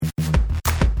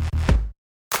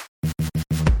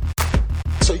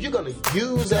going to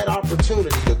use that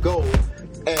opportunity to go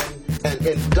and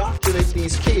indoctrinate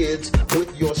these kids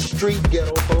with your street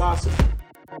ghetto philosophy.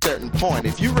 Certain point,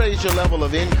 if you raise your level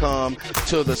of income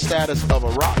to the status of a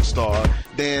rock star,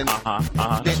 then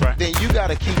then you got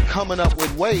to keep coming up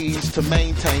with ways to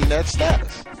maintain that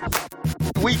status.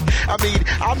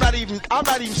 I'm not even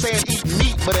saying eat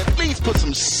meat, but at least put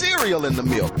some cereal in the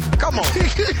milk. Come on.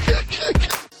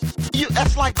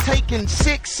 That's like taking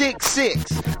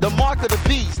 666, the mark of the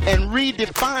beast, and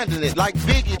redefining it like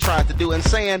Biggie tried to do and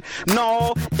saying,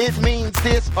 no, it means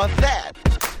this or that.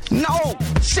 No,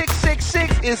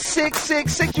 666 is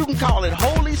 666. You can call it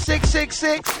Holy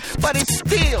 666, but it's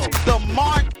still the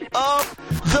mark of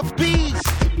the beast.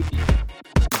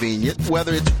 Convenient,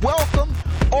 whether it's welcome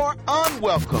or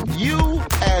unwelcome. You,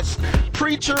 as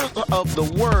preachers of the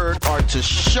word, are to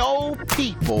show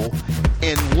people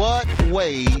in what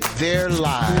way their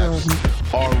lives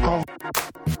are wrong.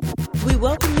 We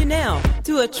welcome you now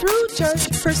to A True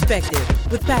Church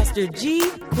Perspective with Pastor G.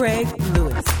 Craig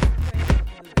Lewis.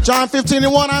 John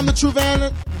 15:1, I'm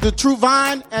the true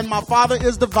vine, and my Father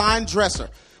is the vine dresser.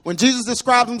 When Jesus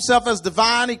described himself as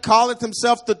divine, he called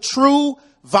himself the true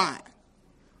vine.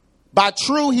 By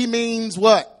true, he means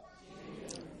what?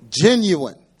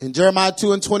 Genuine. In Jeremiah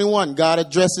 2:21, God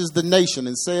addresses the nation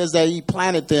and says that he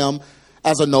planted them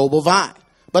as a noble vine.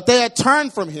 But they had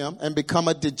turned from him and become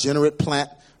a degenerate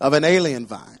plant of an alien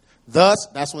vine. Thus,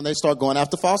 that's when they start going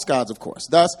after false gods, of course.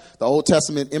 Thus, the Old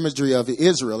Testament imagery of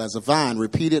Israel as a vine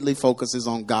repeatedly focuses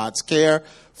on God's care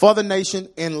for the nation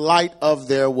in light of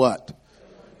their what?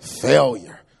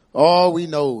 Failure. All we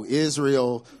know,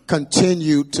 Israel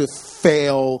continued to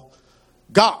fail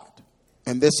God.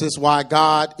 And this is why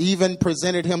God even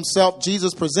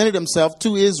Jesus presented himself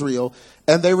to Israel,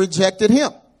 and they rejected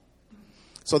him.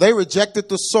 So they rejected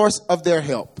the source of their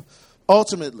help.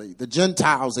 Ultimately, the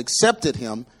Gentiles accepted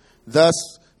him,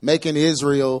 thus making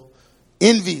Israel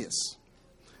envious.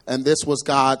 And this was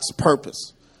God's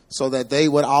purpose, so that they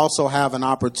would also have an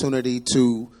opportunity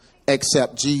to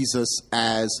accept Jesus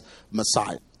as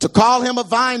Messiah. To call him a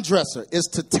vine dresser is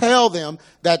to tell them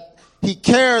that he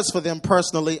cares for them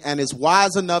personally and is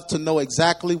wise enough to know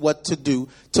exactly what to do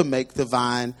to make the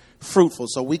vine fruitful.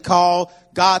 So we call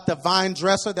God the vine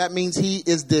dresser. That means he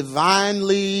is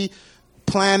divinely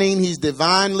planning, he's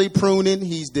divinely pruning,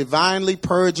 he's divinely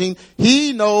purging.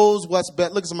 He knows what's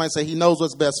best. Look at somebody say, he knows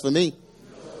what's best for me.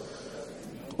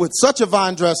 With such a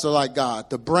vine dresser like God,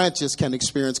 the branches can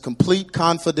experience complete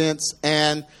confidence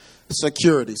and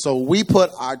security. So we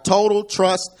put our total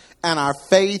trust and our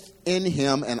faith in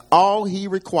him, and all he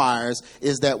requires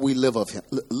is that we live for him.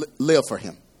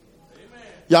 Amen.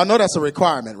 Y'all know that's a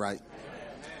requirement, right?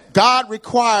 Amen. God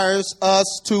requires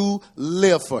us to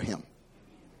live for him.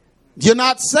 You're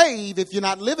not saved if you're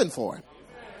not living for him.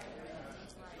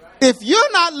 If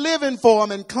you're not living for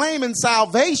him and claiming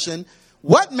salvation,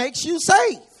 what makes you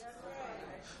saved?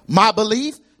 My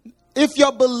belief, if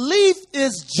your belief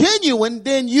is genuine,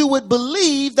 then you would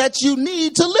believe that you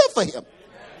need to live for him.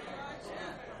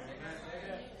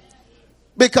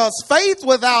 Because faith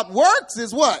without works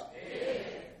is what?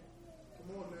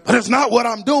 But it's not what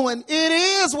I'm doing. It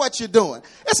is what you're doing.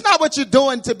 It's not what you're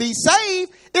doing to be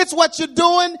saved. It's what you're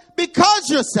doing because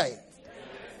you're saved.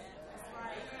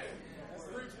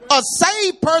 A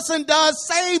saved person does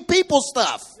saved people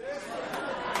stuff.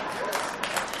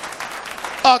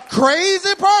 A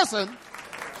crazy person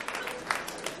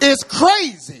is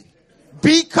crazy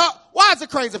because, why is a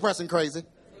crazy person crazy?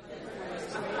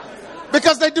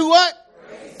 Because they do what?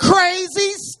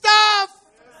 Crazy stuff.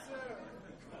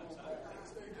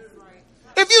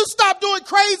 If you stop doing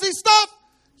crazy stuff,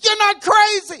 you're not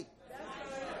crazy.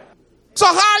 So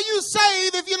how are you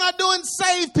saved if you're not doing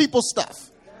saved people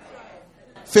stuff?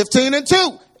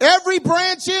 15:2. Every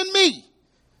branch in me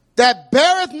that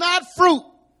beareth not fruit,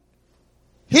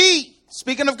 he,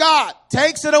 speaking of God,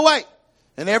 takes it away.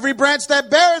 And every branch that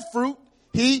beareth fruit,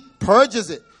 he purges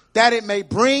it, that it may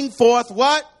bring forth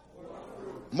what?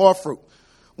 More fruit.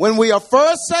 When we are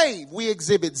first saved, we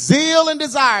exhibit zeal and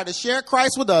desire to share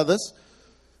Christ with others.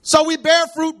 So we bear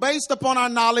fruit based upon our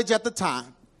knowledge at the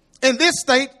time. In this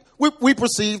state, we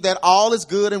perceive that all is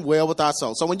good and well with our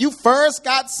soul. So when you first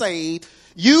got saved,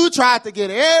 you tried to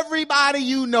get everybody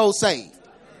you know saved.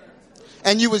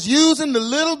 And you was using the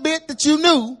little bit that you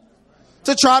knew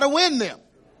to try to win them.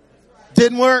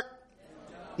 Didn't work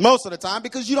most of the time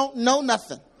because you don't know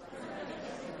nothing.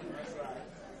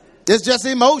 It's just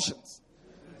emotions.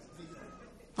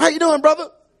 How you doing,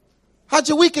 brother? How'd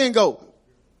your weekend go?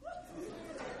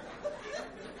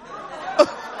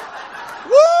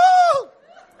 Woo!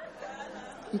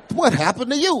 What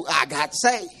happened to you? I got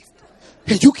saved.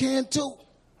 And you can too.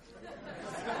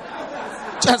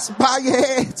 Just bow your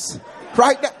heads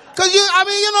right there. Because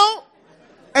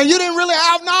and you didn't really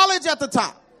have knowledge at the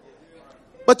time.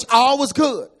 But all was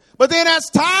good. But then as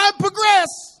time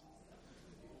progressed,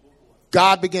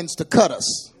 God begins to cut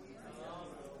us.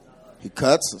 He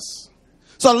cuts us.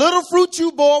 So little fruit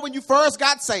you bore when you first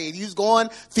got saved. You was going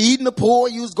feeding the poor.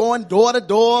 You was going door to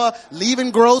door,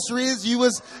 leaving groceries. You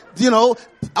was,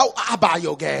 I buy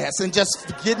your gas and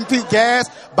just getting people gas,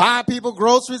 buying people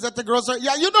groceries at the grocery.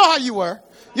 Yeah, you know how you were.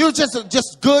 You were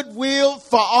just goodwill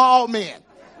for all men.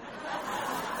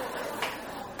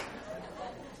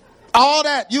 All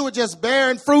that. You were just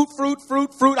bearing fruit.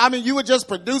 I mean, you were just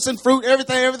producing fruit,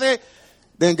 everything.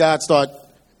 Then God started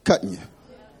cutting you.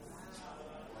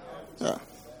 Yeah.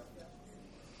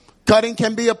 Cutting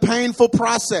can be a painful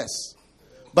process,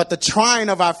 but the trying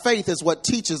of our faith is what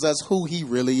teaches us who he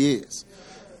really is.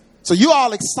 So you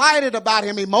all excited about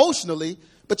him emotionally,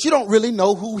 but you don't really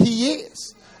know who he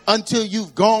is until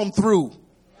you've gone through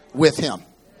with him.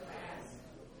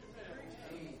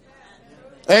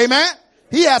 Amen.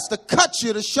 He has to cut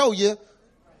you to show you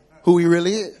who he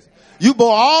really is. You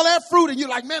bore all that fruit and you're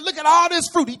like, man, look at all this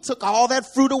fruit. He took all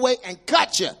that fruit away and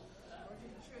cut you.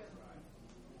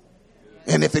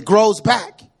 And if it grows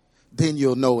back, then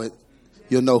you'll know it.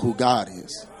 You'll know who God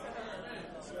is.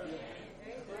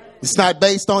 It's not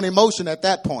based on emotion at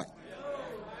that point.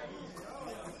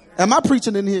 Am I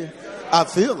preaching in here? I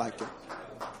feel like it.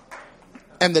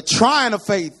 And the trying of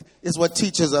faith is what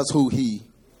teaches us who he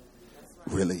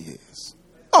really is.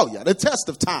 Oh, yeah, the test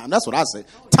of time. That's what I say.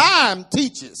 Time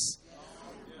teaches.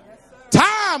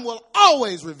 Time will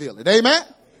always reveal it. Amen?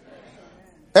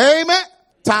 Amen?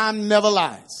 Time never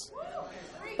lies.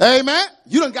 Amen?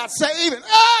 You done got saved.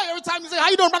 Hey, every time you say, how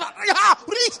you doing, brother?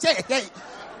 Hey,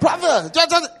 brother,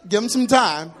 just give him some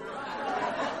time.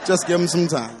 Just give him some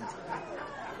time.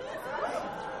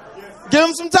 Give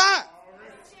him some time.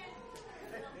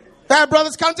 That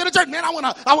brothers come to the church. Man, I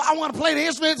want to play the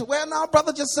instruments. Well, no,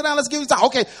 brother, just sit down. Let's give you time.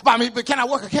 Okay, but can I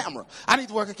work a camera? I need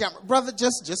to work a camera. Brother,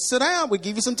 just sit down. We'll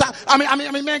give you some time.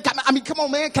 Man, come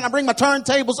on, man. Can I bring my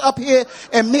turntables up here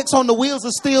and mix on the wheels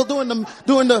of steel doing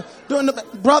the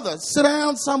brother, sit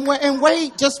down somewhere and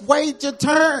wait. Just wait your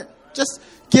turn. Just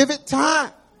give it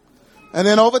time. And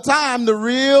then over time, the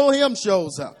real him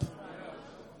shows up.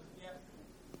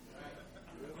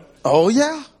 Oh,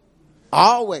 yeah.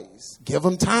 Always give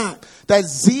them time. That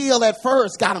zeal at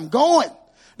first got them going.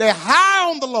 They're high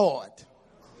on the Lord.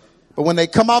 But when they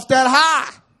come off that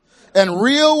high and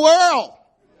real world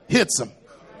hits them.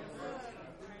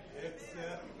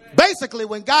 Basically,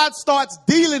 when God starts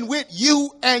dealing with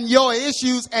you and your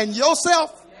issues and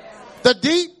yourself, the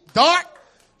deep, dark,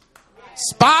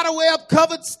 spiderweb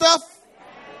covered stuff,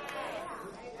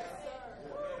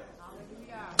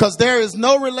 because there is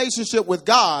no relationship with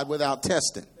God without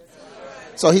testing.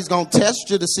 So he's going to test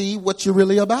you to see what you're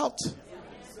really about.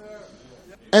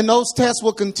 And those tests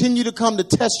will continue to come to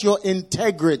test your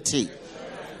integrity.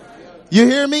 You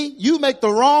hear me? You make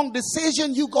the wrong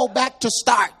decision, you go back to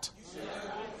start.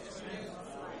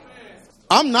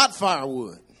 I'm not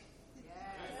firewood.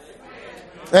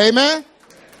 Amen?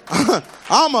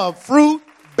 I'm a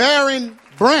fruit-bearing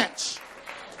branch.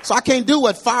 So I can't do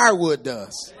what firewood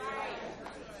does.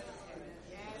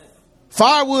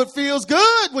 Firewood feels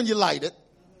good when you light it.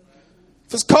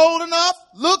 If it's cold enough,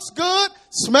 looks good,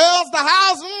 smells the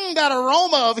house, that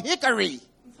aroma of hickory.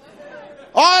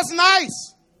 Oh, it's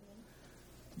nice.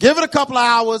 Give it a couple of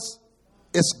hours,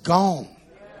 it's gone.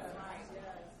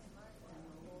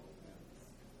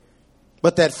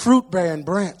 But that fruit-bearing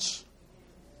branch,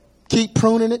 keep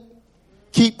pruning it,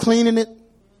 keep cleaning it,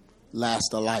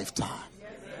 last a lifetime.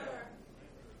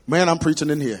 Man, I'm preaching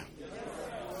in here.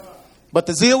 But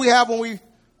the zeal we have when we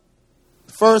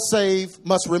first save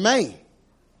must remain.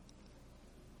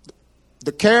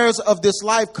 The cares of this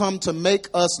life come to make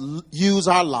us use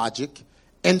our logic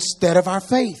instead of our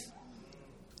faith.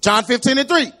 John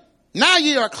 15:3. Now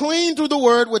ye are clean through the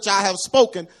word which I have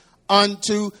spoken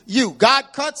unto you.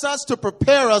 God cuts us to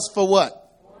prepare us for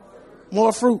what?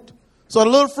 More fruit. So the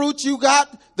little fruit you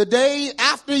got the day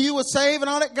after you were saved and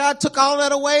all that, God took all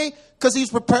that away because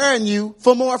he's preparing you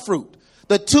for more fruit.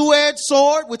 The two-edged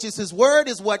sword, which is his word,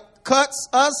 is what cuts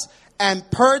us and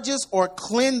purges or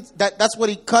cleanse. That's what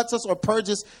he cuts us or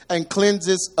purges and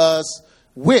cleanses us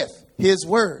with. His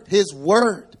word. His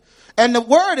word. And the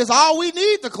word is all we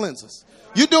need to cleanse us.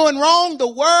 You're doing wrong, the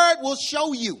word will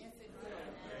show you.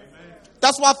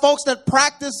 That's why folks that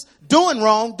practice doing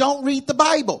wrong don't read the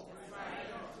Bible.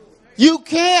 You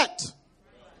can't.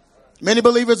 Many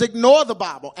believers ignore the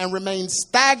Bible and remain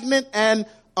stagnant and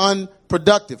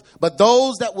unproductive. But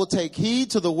those that will take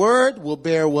heed to the word will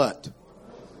bear what?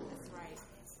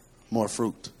 more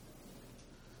fruit.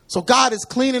 So God is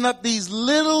cleaning up these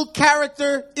little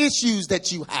character issues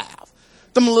that you have.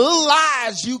 Them little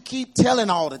lies you keep telling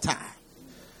all the time.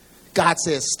 God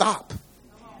says, stop.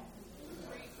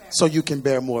 So you can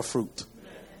bear more fruit.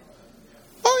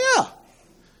 Oh,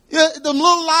 yeah. Them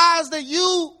little lies that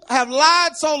you have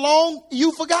lied so long,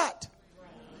 you forgot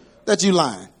that you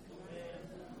lying.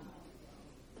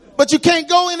 But you can't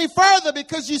go any further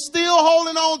because you're still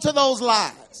holding on to those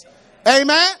lies.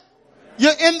 Amen?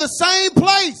 You're in the same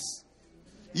place.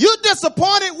 You're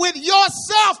disappointed with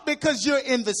yourself because you're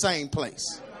in the same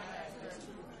place.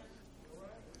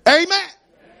 Amen?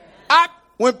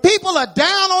 When people are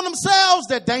down on themselves,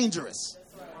 they're dangerous.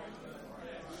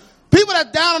 People that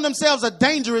are down on themselves are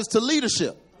dangerous to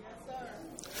leadership.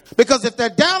 Because if they're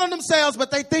down on themselves,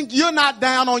 but they think you're not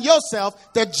down on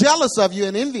yourself, they're jealous of you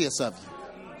and envious of you.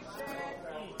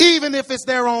 Even if it's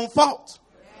their own fault.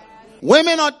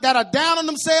 Women that are down on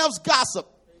themselves, gossip.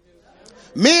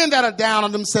 Men that are down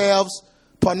on themselves,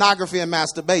 pornography and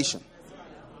masturbation.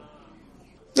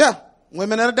 Yeah,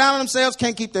 women that are down on themselves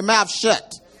can't keep their mouth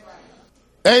shut.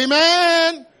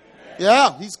 Amen.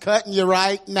 Yeah, he's cutting you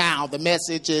right now. The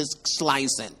message is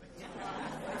slicing.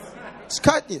 He's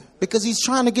cutting you because he's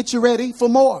trying to get you ready for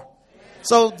more.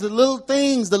 So the little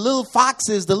things, the little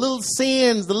foxes, the little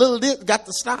sins, the little got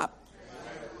to stop.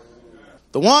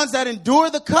 The ones that endure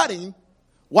the cutting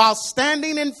while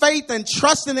standing in faith and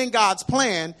trusting in God's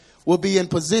plan will be in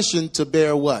position to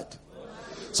bear what?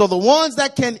 So the ones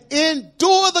that can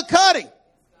endure the cutting,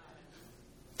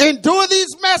 endure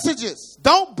these messages,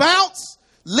 don't bounce,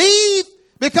 leave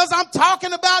because I'm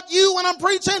talking about you when I'm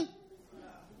preaching.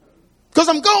 Because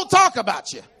I'm going to talk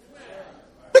about you.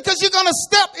 Because you're going to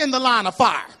step in the line of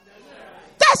fire.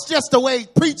 That's just the way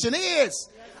preaching is.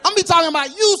 I'm going to be talking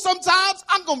about you sometimes.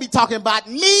 I'm going to be talking about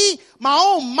me. My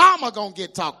own mama going to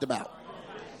get talked about.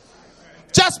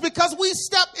 Just because we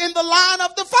step in the line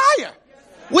of the fire.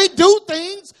 We do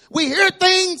things. We hear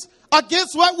things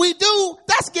against what we do.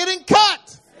 That's getting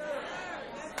cut.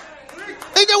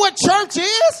 Ain't that what church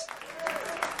is?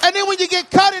 And then when you get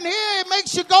cut in here, it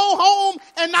makes you go home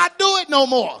and not do it no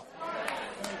more.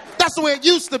 That's the way it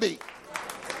used to be.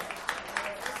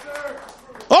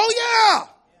 Oh, yeah.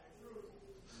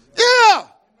 Yeah.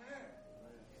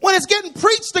 When it's getting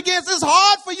preached against, it's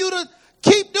hard for you to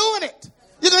keep doing it.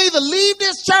 You're going to either leave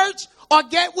this church or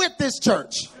get with this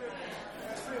church.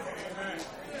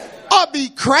 Or be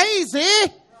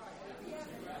crazy.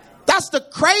 That's the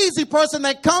crazy person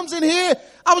that comes in here.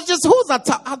 I'm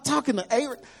talking to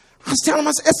Aaron. I was telling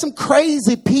myself, there's some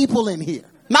crazy people in here.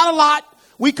 Not a lot.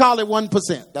 We call it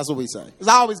 1%. That's what we say. It's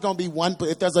always going to be 1%.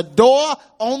 If there's a door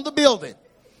on the building,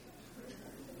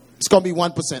 it's going to be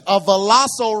 1%. A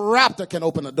Velociraptor can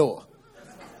open a door.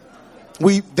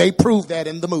 They proved that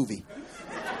in the movie.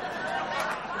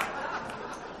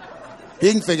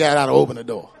 He can figure out how to open a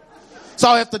door.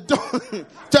 So if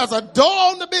there's a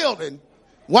door on the building,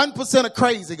 1% of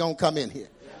crazy going to come in here.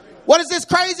 What is this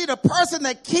crazy? The person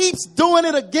that keeps doing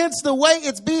it against the way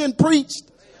it's being preached.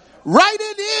 Right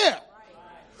in here.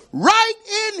 Right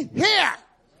in here.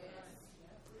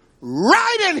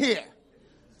 Right in here.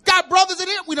 Got brothers in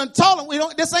here. We done told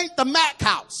them this ain't the Mac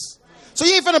house. So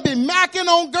you ain't finna be macking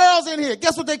on girls in here.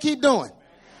 Guess what they keep doing?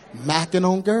 Macking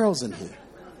on girls in here.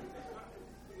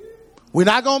 We're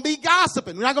not going to be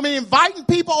gossiping. We're not going to be inviting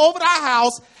people over to our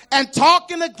house and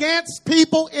talking against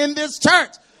people in this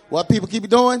church. What people keep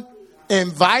doing?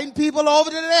 Inviting people over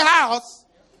to their house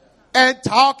and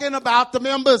talking about the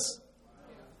members.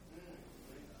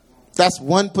 That's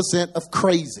 1% of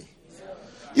crazy.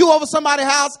 You over somebody's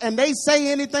house and they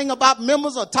say anything about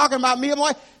members or talking about me, you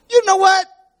know what?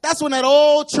 That's when that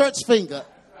old church finger.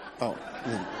 Oh,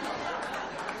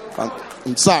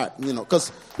 I'm sorry,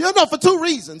 because, for two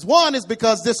reasons. One is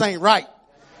because this ain't right.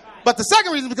 But the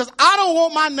second reason is because I don't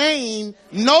want my name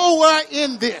nowhere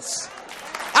in this.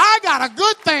 I got a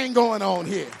good thing going on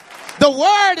here. The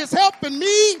word is helping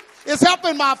me. It's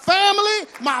helping my family,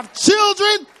 my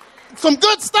children. Some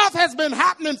good stuff has been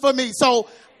happening for me. So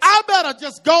I better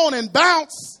just go on and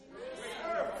bounce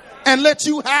and let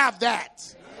you have that.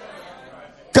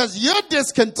 Because you're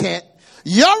discontent.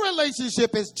 Your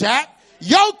relationship is jacked.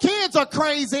 Your kids are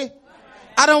crazy.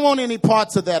 I don't want any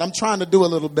parts of that. I'm trying to do a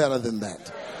little better than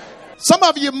that. Some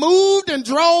of you moved and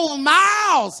drove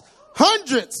miles,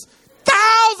 hundreds,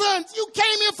 thousands. You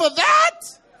came here for that?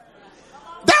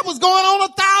 That was going on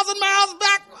 1,000 miles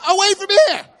back away from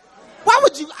here. Why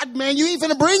would you, man, you ain't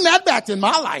finna bring that back in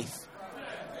my life.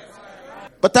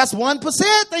 But that's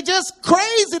 1%. They just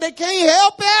crazy. They can't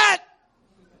help it.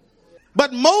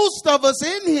 But most of us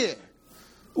in here,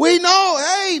 we know,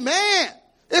 hey, man,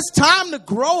 It's time to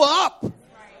grow up.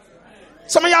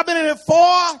 Some of y'all been in it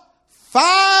 4,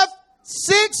 5,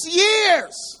 6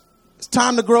 years. It's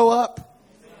time to grow up.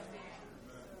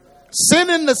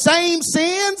 Sinning the same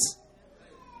sins.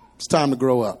 It's time to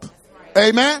grow up.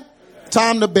 Amen.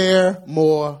 Time to bear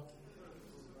more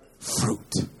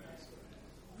fruit.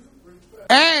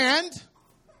 And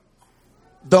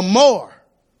the more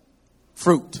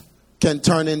fruit can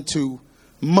turn into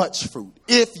much fruit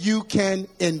if you can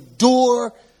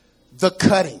endure the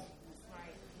cutting.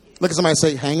 Look at somebody and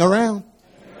say, hang around.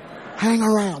 Hang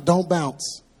around. Don't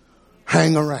bounce.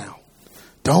 Hang around.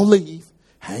 Don't leave.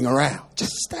 Hang around.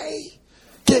 Just stay.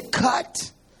 Get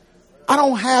cut. I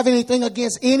don't have anything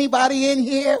against anybody in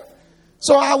here,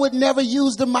 so I would never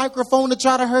use the microphone to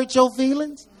try to hurt your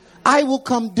feelings. I will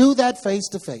come do that face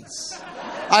to face.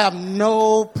 I have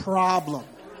no problem.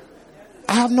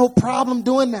 I have no problem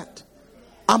doing that.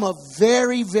 I'm a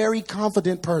very, very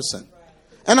confident person.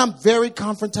 And I'm very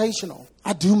confrontational.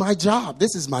 I do my job.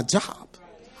 This is my job.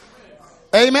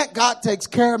 Amen. God takes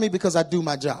care of me because I do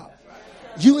my job.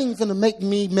 You ain't gonna make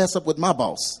me mess up with my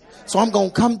boss. So I'm going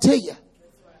to come to you.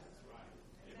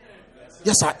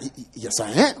 Yes,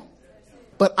 I am.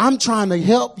 But I'm trying to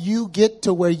help you get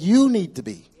to where you need to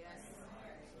be.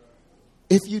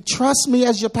 If you trust me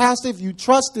as your pastor, if you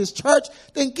trust this church,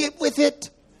 then get with it.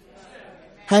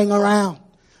 Hang around.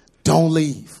 Don't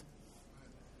leave.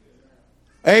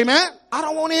 Amen. I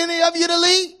don't want any of you to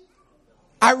leave.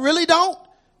 I really don't.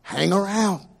 Hang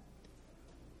around.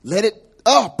 Let it,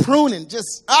 pruning,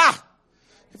 Have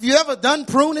you ever done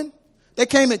pruning? They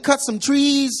came and cut some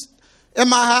trees in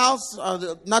my house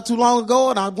not too long ago,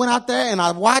 and I went out there and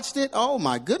I watched it. Oh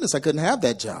my goodness, I couldn't have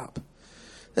that job.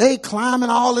 They climbing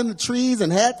all in the trees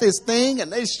and had this thing,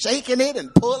 and they shaking it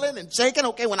and pulling and shaking.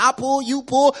 Okay, when I pull, you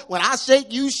pull. When I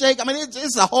shake, you shake. I mean,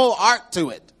 it's a whole art to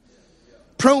it.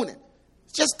 Pruning.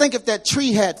 Just think if that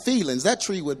tree had feelings, that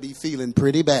tree would be feeling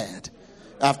pretty bad.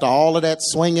 After all of that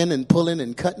swinging and pulling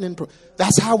and cutting and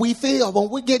that's how we feel when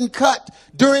we're getting cut.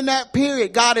 During that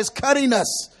period, God is cutting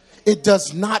us. It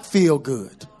does not feel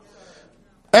good.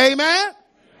 Amen?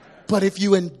 But if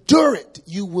you endure it,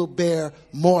 you will bear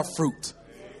more fruit.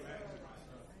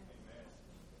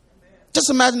 Just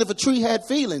imagine if a tree had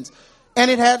feelings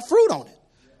and it had fruit on it.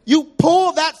 You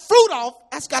pull that fruit off,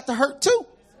 that's got to hurt too.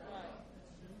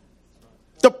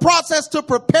 The process to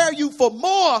prepare you for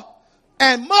more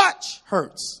and much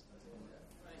hurts.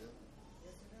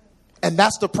 And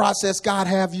that's the process God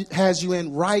has you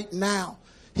in right now.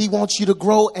 He wants you to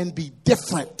grow and be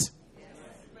different.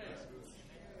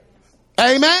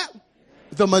 Amen.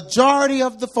 The majority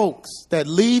of the folks that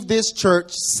leave this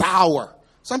church sour.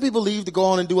 Some people leave to go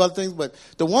on and do other things, but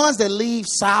the ones that leave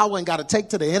sour and got to take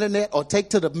to the internet or take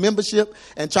to the membership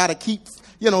and try to keep,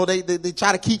 they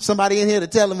try to keep somebody in here to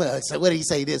tell them, what did he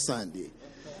say this Sunday?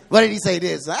 What did he say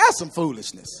this? That's some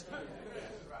foolishness.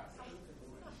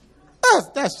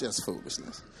 That's just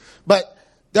foolishness. But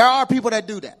there are people that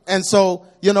do that. And so,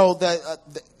 the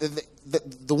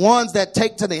ones that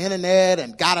take to the internet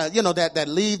and that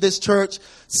leave this church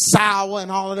sour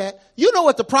and all of that. You know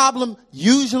what the problem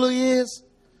usually is?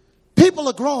 People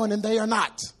are growing and they are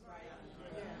not.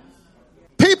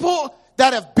 People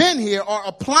that have been here are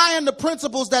applying the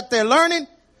principles that they're learning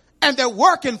and they're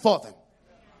working for them.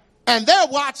 And they're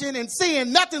watching and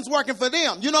seeing nothing's working for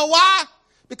them. You know why?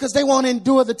 Because they won't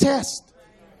endure the test.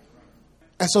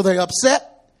 And so they're upset.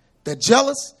 They're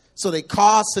jealous. So they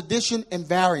cause sedition and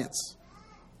variance.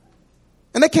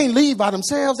 And they can't leave by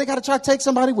themselves. They got to try to take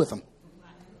somebody with them.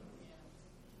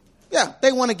 Yeah,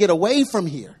 they want to get away from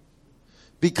here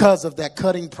because of that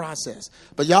cutting process.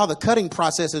 But y'all, the cutting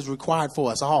process is required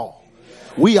for us all.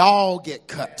 We all get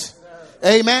cut.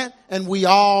 Amen. And we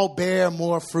all bear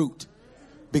more fruit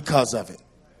because of it.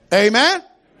 Amen.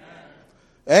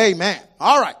 Amen.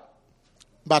 All right.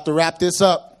 About to wrap this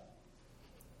up.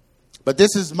 But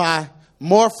this is my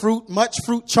more fruit, much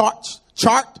fruit chart.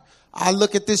 I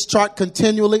look at this chart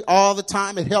continually all the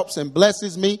time. It helps and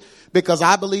blesses me because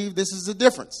I believe this is the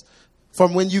difference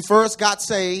from when you first got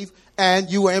saved and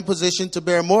you were in position to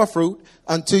bear more fruit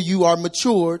until you are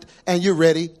matured and you're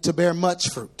ready to bear much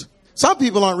fruit. Some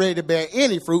people aren't ready to bear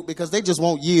any fruit because they just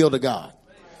won't yield to God.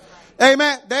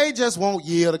 Amen. They just won't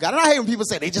yield to God. And I hate when people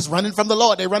say they just running from the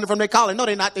Lord. They're running from their calling. No,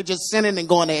 they're not. They're just sinning and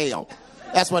going to hell.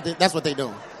 That's what they're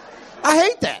doing. I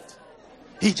hate that.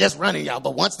 He's just running, y'all.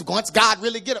 But once God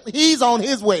really get him, he's on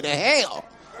his way to hell.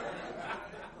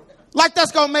 Like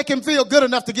that's going to make him feel good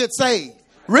enough to get saved.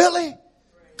 Really?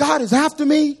 God is after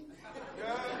me?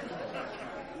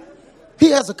 He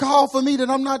has a call for me that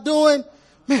I'm not doing?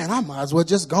 Man, I might as well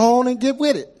just go on and get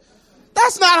with it.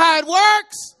 That's not how it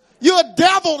works. You're a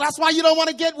devil. That's why you don't want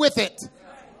to get with it.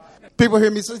 People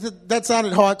hear me say, that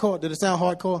sounded hardcore. Did it sound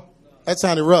hardcore? That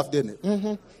sounded rough, didn't it?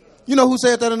 Mm-hmm. You know who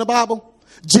said that in the Bible?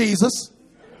 Jesus.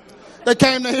 They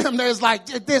came to him. They was like,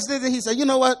 this. He said, you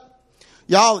know what?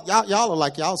 Y'all are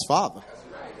like y'all's father.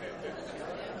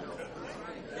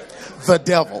 The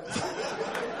devil.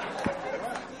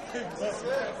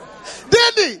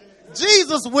 Didn't he?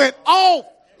 Jesus went off.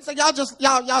 He said, y'all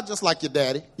just like your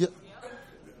daddy.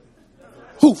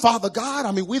 Who? Father God?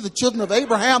 I mean, we're the children of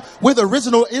Abraham. We're the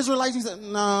original Israelites. He said,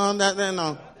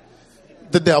 no.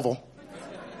 The devil.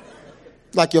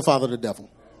 Like your father, the devil.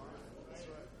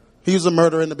 He was a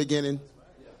murderer in the beginning.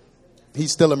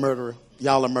 He's still a murderer.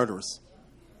 Y'all are murderers.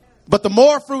 But the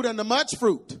more fruit and the much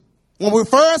fruit. When we're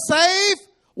first saved,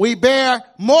 we bear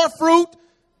more fruit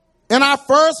in our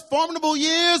first formidable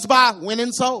years by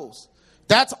winning souls.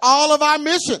 That's all of our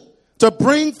mission, to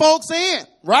bring folks in,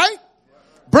 right?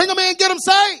 Bring them in, get them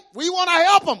saved. We want to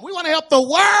help them. We want to help the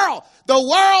world. The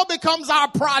world becomes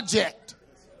our project.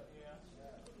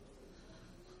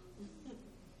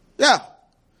 Yeah.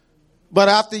 But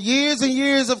after years and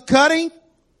years of cutting,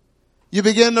 you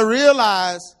begin to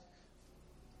realize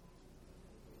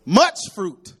much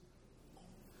fruit.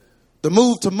 The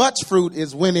move to much fruit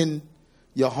is winning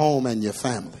your home and your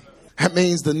family. That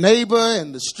means the neighbor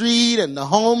and the street and the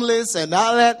homeless and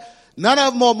all that. None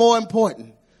of them are more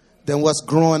important than what's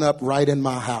growing up right in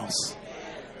my house.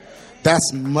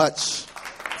 That's much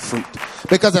fruit.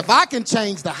 Because if I can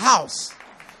change the house,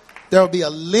 there will be a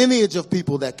lineage of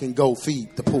people that can go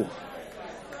feed the poor.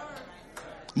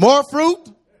 More fruit,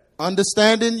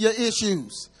 understanding your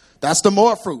issues. That's the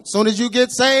more fruit. Soon as you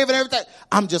get saved and everything,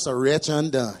 I'm just a wretch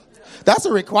undone. That's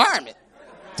a requirement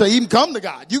to even come to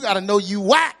God. You got to know you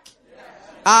whack.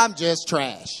 I'm just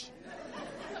trash.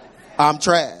 I'm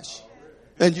trash.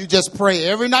 And you just pray.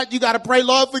 Every night you got to pray,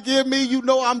 Lord, forgive me. You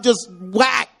know I'm just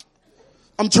whack.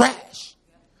 I'm trash.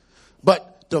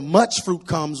 But the much fruit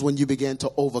comes when you begin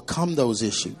to overcome those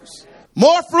issues.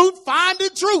 More fruit, finding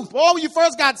truth. Oh, when you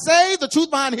first got saved, the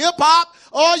truth behind hip hop.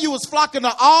 Oh, you was flocking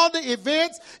to all the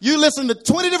events. You listened to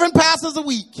 20 different pastors a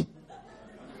week.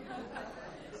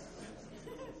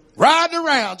 Riding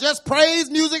around, just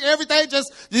praise music, everything.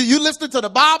 Just you listening to the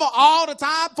Bible all the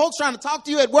time. Folks trying to talk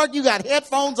to you at work, you got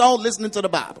headphones on listening to the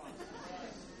Bible.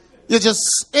 You're just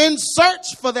in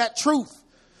search for that truth.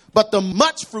 But the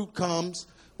much fruit comes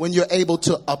when you're able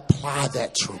to apply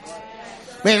that truth.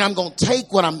 Man, I'm going to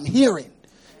take what I'm hearing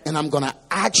and I'm going to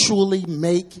actually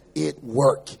make it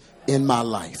work in my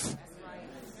life.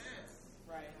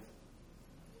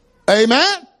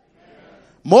 Amen.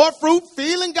 More fruit,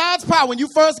 feeling God's power. When you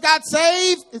first got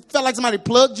saved, it felt like somebody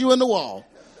plugged you in the wall.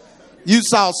 You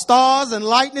saw stars and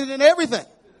lightning and everything.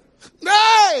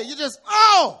 Hey, you just,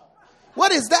 oh,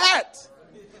 what is that?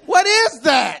 What is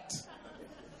that?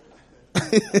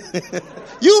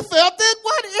 You felt it?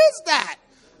 What is that?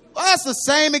 Well, that's the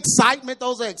same excitement.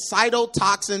 Those are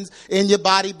excitotoxins in your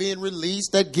body being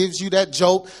released that gives you that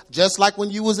jolt. Just like when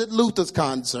you was at Luther's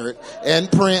concert and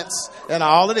Prince and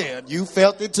all of them. You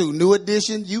felt it too. New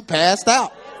Edition, you passed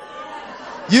out.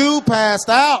 You passed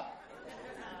out.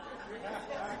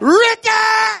 Ricky!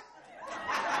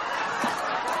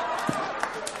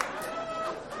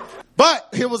 But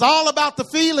it was all about the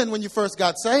feeling when you first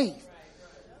got saved.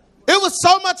 It was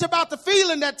so much about the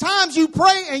feeling that times you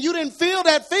pray and you didn't feel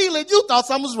that feeling, you thought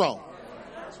something was wrong.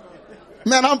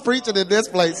 Man, I'm preaching in this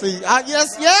place. See,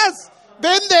 yes,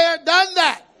 been there, done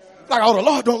that. Like, oh, the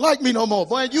Lord don't like me no more.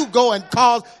 Boy, you go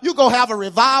have a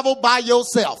revival by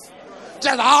yourself.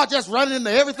 Just running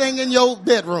into everything in your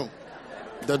bedroom.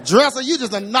 The dresser, you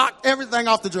just knocked everything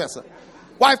off the dresser.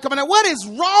 Wife coming out, what is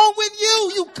wrong with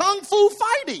you? You kung fu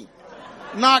fighting.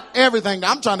 Knock everything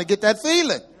down. I'm trying to get that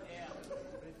feeling.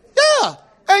 Yeah. And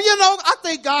I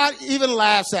think God even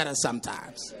laughs at us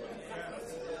sometimes.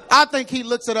 I think he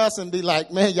looks at us and be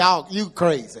like, man, y'all, you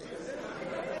crazy.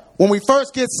 When we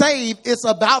first get saved, it's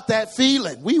about that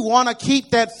feeling. We want to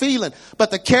keep that feeling.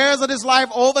 But the cares of this life,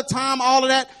 over time, all of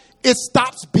that, it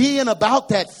stops being about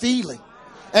that feeling.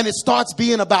 And it starts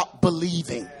being about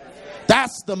believing.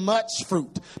 That's the much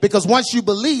fruit. Because once you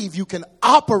believe, you can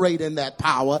operate in that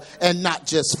power and not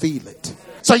just feel it.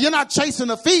 So you're not chasing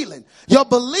a feeling. Your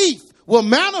belief will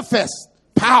manifest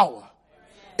power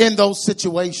in those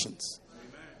situations.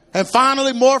 And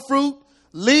finally, more fruit,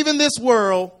 leaving this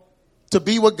world to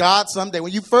be with God someday.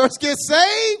 When you first get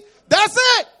saved, that's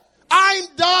it. I'm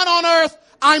done on earth.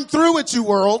 I'm through with you,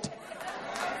 world.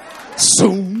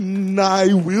 Soon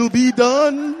I will be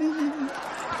done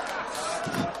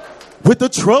with the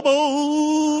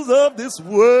troubles of this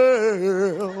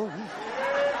world.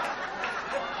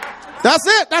 That's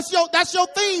it. That's your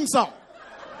theme song.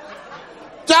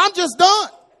 I'm just done.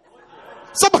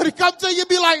 Somebody come to you and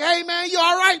be like, hey, man, you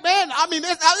all right, man? I mean,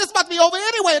 it's about to be over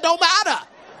anyway. It don't matter.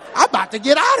 I'm about to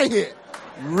get out of here.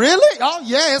 Really? Oh,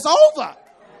 yeah, it's over.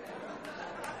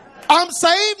 I'm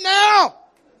saved now.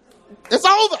 It's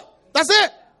over. That's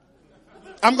it.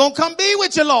 I'm going to come be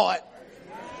with you, Lord.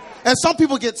 And some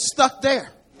people get stuck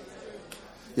there.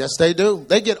 Yes, they do.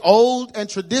 They get old and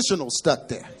traditional stuck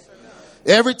there.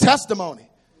 Every testimony.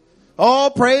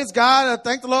 Oh, praise God. I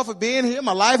thank the Lord for being here.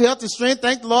 My life, health, and strength.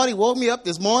 Thank the Lord. He woke me up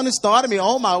this morning, started me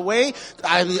on my way.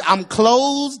 I'm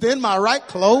closed in my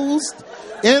right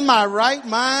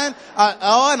mind.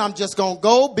 And I'm just going to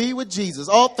go be with Jesus.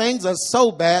 All things are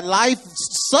so bad. Life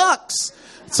sucks.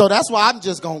 So that's why I'm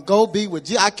just going to go be with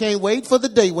Jesus. I can't wait for the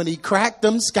day when he cracked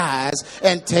them skies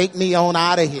and take me on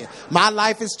out of here. My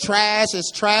life is trash.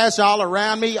 It's trash all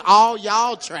around me. All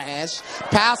y'all trash.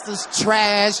 Pastors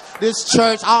trash. This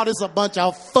church, all this a bunch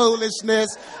of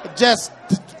foolishness. Just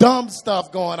dumb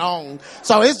stuff going on.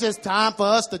 So it's just time for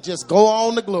us to just go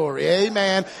on to glory.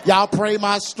 Amen. Y'all pray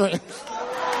my strength.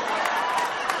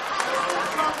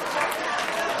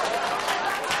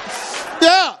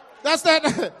 Yeah, that's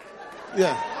that.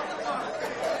 Yeah,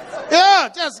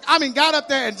 got up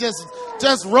there and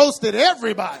just roasted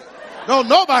everybody.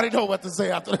 Nobody know what to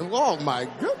say after that. Oh, my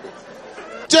goodness.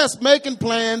 Just making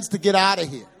plans to get out of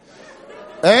here.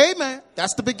 Amen.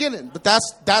 That's the beginning. But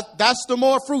that's the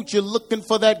more fruit. You're looking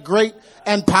for that great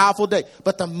and powerful day.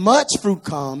 But the much fruit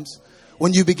comes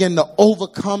when you begin to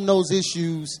overcome those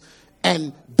issues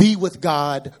and be with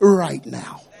God right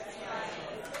now.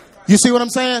 You see what I'm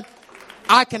saying?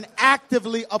 I can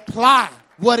actively apply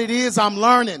what it is I'm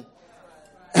learning,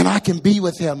 and I can be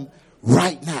with him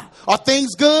right now. Are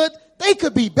things good? They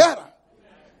could be better,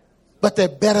 but they're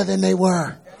better than they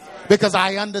were because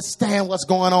I understand what's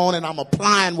going on and I'm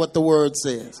applying what the word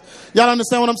says. Y'all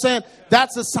understand what I'm saying?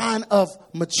 That's a sign of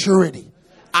maturity.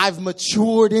 I've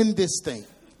matured in this thing.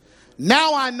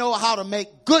 Now I know how to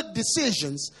make good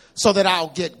decisions so that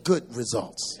I'll get good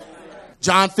results.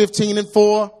 John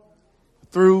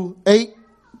 15:4-8.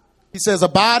 He says,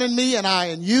 abide in me and I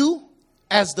in you,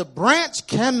 as the branch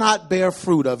cannot bear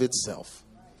fruit of itself,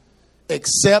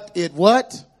 except it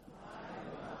what?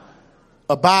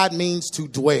 Abide means to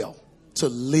dwell, to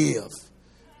live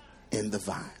in the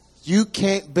vine. You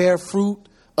can't bear fruit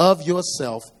of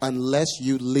yourself unless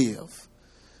you live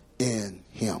in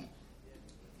him.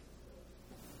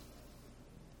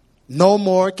 No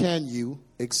more can you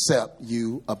except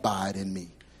you abide in me.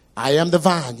 I am the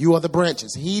vine, you are the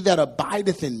branches. He that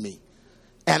abideth in me,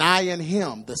 and I in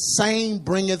him, the same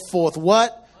bringeth forth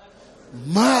what?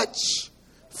 Much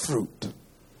fruit.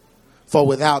 For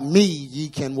without me, ye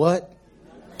can what?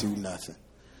 Do nothing.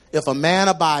 If a man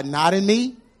abide not in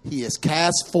me, he is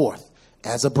cast forth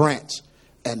as a branch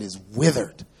and is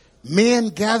withered. Men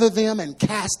gather them and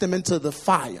cast them into the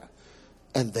fire,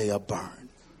 and they are burned.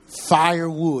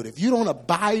 Firewood. If you don't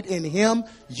abide in him,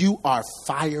 you are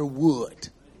firewood.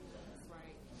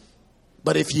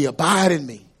 But if ye abide in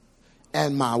me,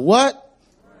 and my what?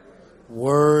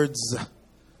 Words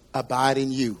abide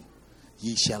in you,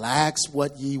 ye shall ask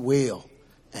what ye will,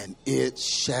 and it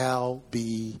shall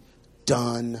be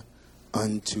done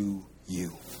unto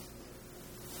you.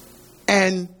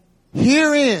 And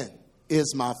herein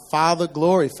is my Father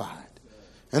glorified.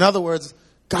 In other words,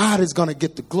 God is going to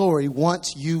get the glory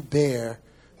once you bear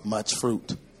much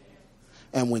fruit.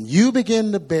 And when you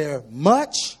begin to bear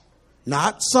much,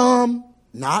 not some,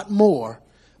 not more,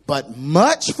 but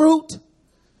much fruit,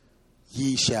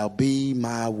 ye shall be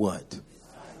my what?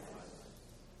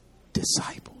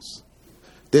 Disciples.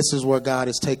 This is where God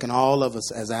has taken all of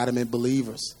us as adamant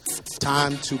believers.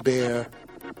 Time to bear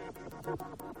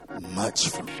much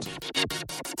fruit.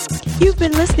 You've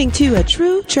been listening to A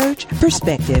True Church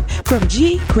Perspective from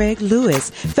G. Craig Lewis,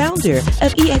 founder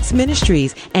of EX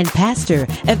Ministries and pastor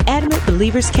of Adamant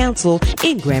Believers Council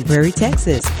in Grand Prairie,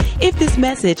 Texas. If this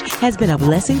message has been a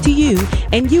blessing to you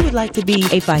and you would like to be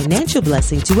a financial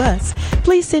blessing to us,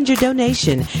 please send your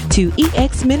donation to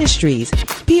EX Ministries,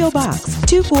 P.O. Box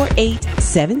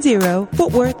 24870,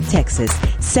 Fort Worth, Texas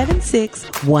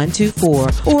 76124,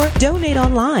 or donate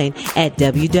online at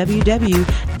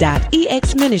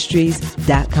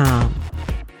www.exministries.com.